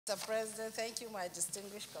Mr. President, thank you, my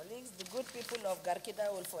distinguished colleagues. The good people of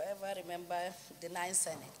Garkida will forever remember the 9th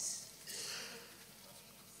Senate.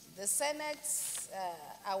 The Senate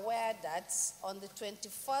aware that on the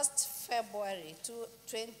 21st February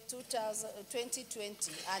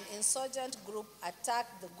 2020, an insurgent group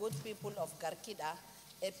attacked the good people of Garkida,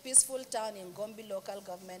 a peaceful town in Gombe local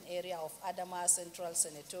government area of Adama Central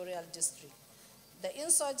Senatorial District. The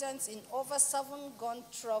insurgents in over 7 gun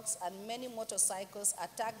trucks and many motorcycles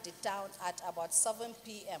attacked the town at about 7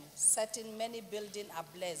 p.m., setting many buildings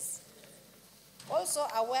ablaze. Also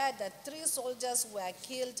aware that 3 soldiers were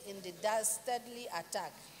killed in the dastardly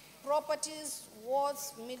attack. Properties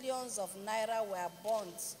worth millions of naira were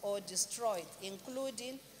burnt or destroyed,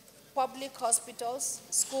 including public hospitals,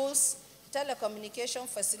 schools, telecommunication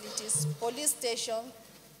facilities, police stations,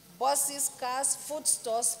 buses, cars, food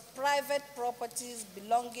stores, private properties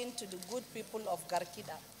belonging to the good people of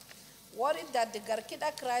Garkida. Worried that the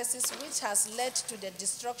Garkida crisis, which has led to the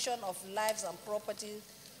destruction of lives and property,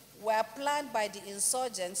 were planned by the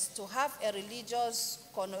insurgents to have a religious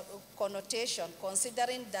connotation,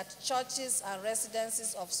 considering that churches and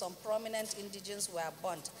residences of some prominent indigenes were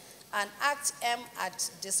burnt, an act aimed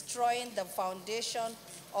at destroying the foundation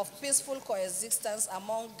of peaceful coexistence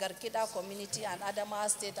among Garkida community and Adamawa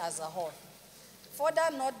State as a whole. Further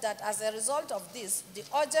note that as a result of this, the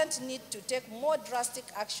urgent need to take more drastic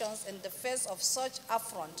actions in the face of such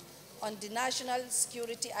affront on the national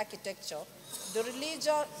security architecture, the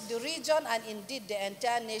region and indeed the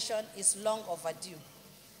entire nation is long overdue.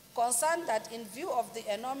 Concerned that in view of the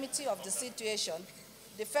enormity of the situation,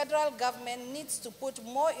 the federal government needs to put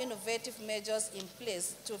more innovative measures in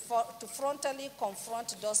place to frontally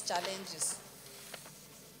confront those challenges.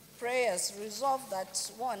 Prayers resolve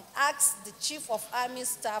that 1, asks the Chief of Army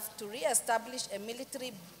Staff to re-establish a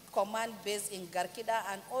military command base in Garkida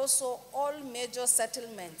and also all major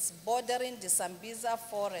settlements bordering the Sambisa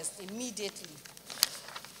forest immediately.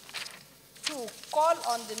 2, call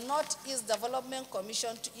on the Northeast Development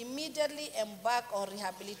Commission to immediately embark on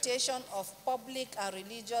rehabilitation of public and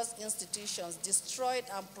religious institutions destroyed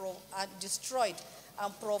and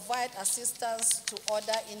provide assistance to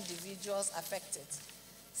other individuals affected.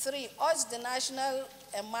 3, urge the National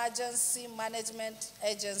Emergency Management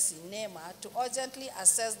Agency, NEMA, to urgently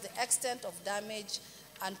assess the extent of damage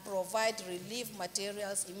and provide relief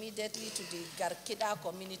materials immediately to the Garkida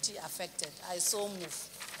community affected. I so move.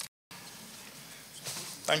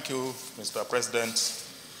 Thank you, Mr. President.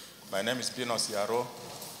 My name is Binos Yaro,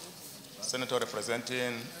 Senator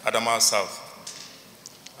representing Adamawa South.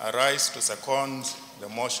 I rise to second the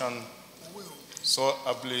motion so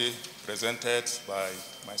ably presented by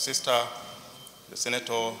my sister, the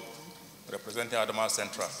Senator representing Adamawa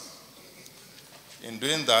Central. In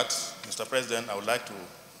doing that, Mr. President, I would like to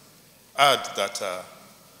add that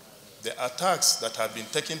the attacks that have been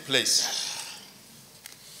taking place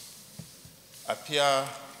appear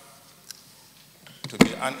to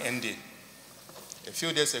be unending. A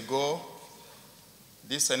few days ago,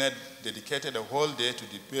 this Senate dedicated a whole day to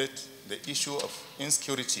debate the issue of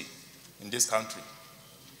insecurity in this country.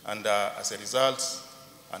 And as a result,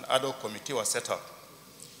 an ad hoc committee was set up.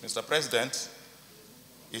 Mr. President,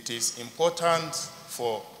 it is important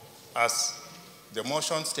for, as the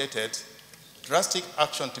motion stated, drastic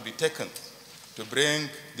action to be taken to bring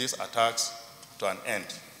these attacks to an end.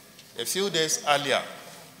 A few days earlier,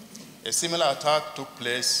 a similar attack took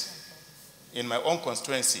place in my own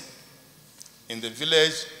constituency, in the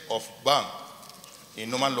village of Bang, in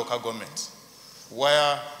Numan local government,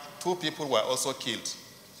 where 2 people were also killed.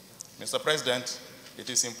 Mr. President, it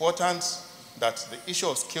is important that the issue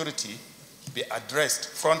of security be addressed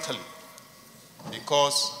frontally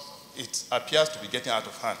because it appears to be getting out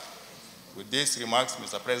of hand. With these remarks,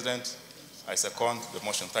 Mr. President, I second the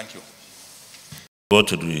motion. Thank you. Go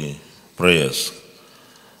to the prayers.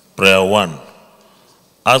 Prayer 1.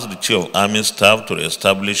 Ask the Chief of Army Staff to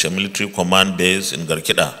establish a military command base in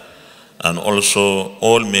Garkida and also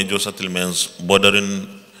all major settlements bordering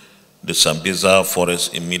the Sambisa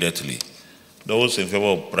forest immediately. Those in favor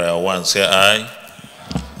of prayer 1 say aye.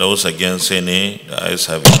 Those against say nay. The ayes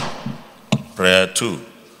have it. Prayer 2.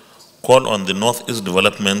 Call on the Northeast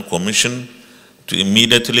Development Commission to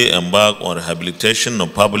immediately embark on rehabilitation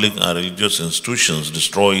of public and religious institutions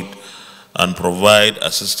destroyed and provide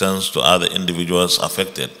assistance to other individuals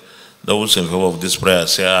affected. Those in favor of this prayer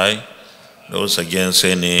say aye. Those against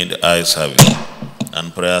say nay. The ayes have it.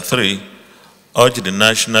 And prayer 3, urge the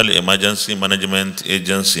National Emergency Management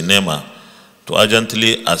Agency, NEMA, to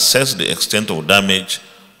urgently assess the extent of damage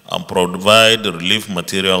and provide relief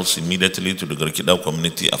materials immediately to the Garkida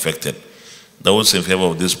community affected. Those in favor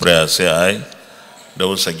of this prayer say aye.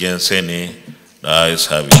 Those against say nay. The ayes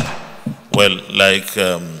have it. Well, like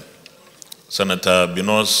Senator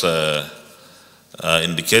Binos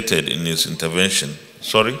indicated in his intervention,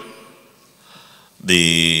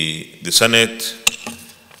 the Senate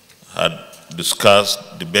had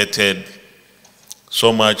discussed, debated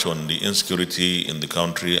so much on the insecurity in the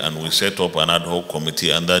country, and we set up an ad hoc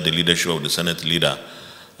committee under the leadership of the Senate leader.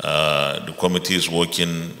 The committee is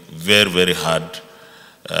working very, very hard.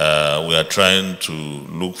 We are trying to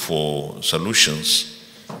look for solutions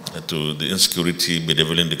to the insecurity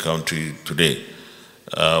bedeviling the country today.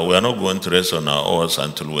 We are not going to rest on our oars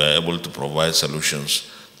until we are able to provide solutions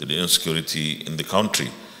to the insecurity in the country.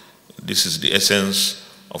 This is the essence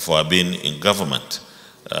of our being in government.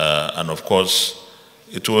 And of course,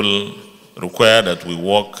 it will require that we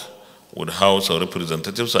work with House of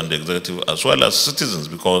Representatives and the Executive as well as citizens,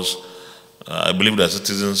 because I believe that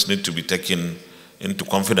citizens need to be taken into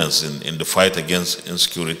confidence in the fight against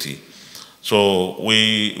insecurity. So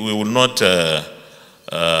we will not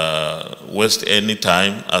waste any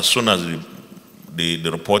time. As soon as the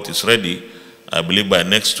report is ready, I believe by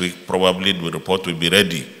next week, probably the report will be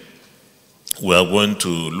ready. We are going to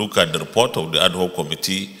look at the report of the ad hoc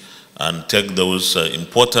committee and take those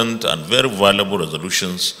important and very valuable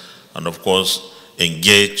resolutions and, of course,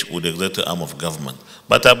 engage with the executive arm of government.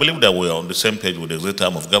 But I believe that we are on the same page with the executive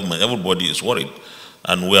arm of government. Everybody is worried,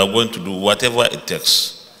 and we are going to do whatever it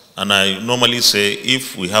takes. And I normally say,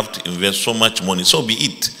 if we have to invest so much money, so be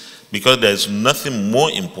it, because there is nothing more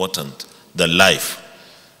important than life,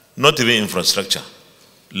 not even infrastructure.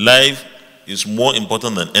 Life is more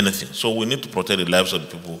important than anything. So we need to protect the lives of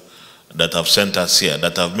the people that have sent us here,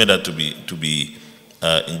 that have made us to be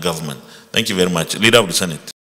in government. Thank you very much. Leader of the Senate.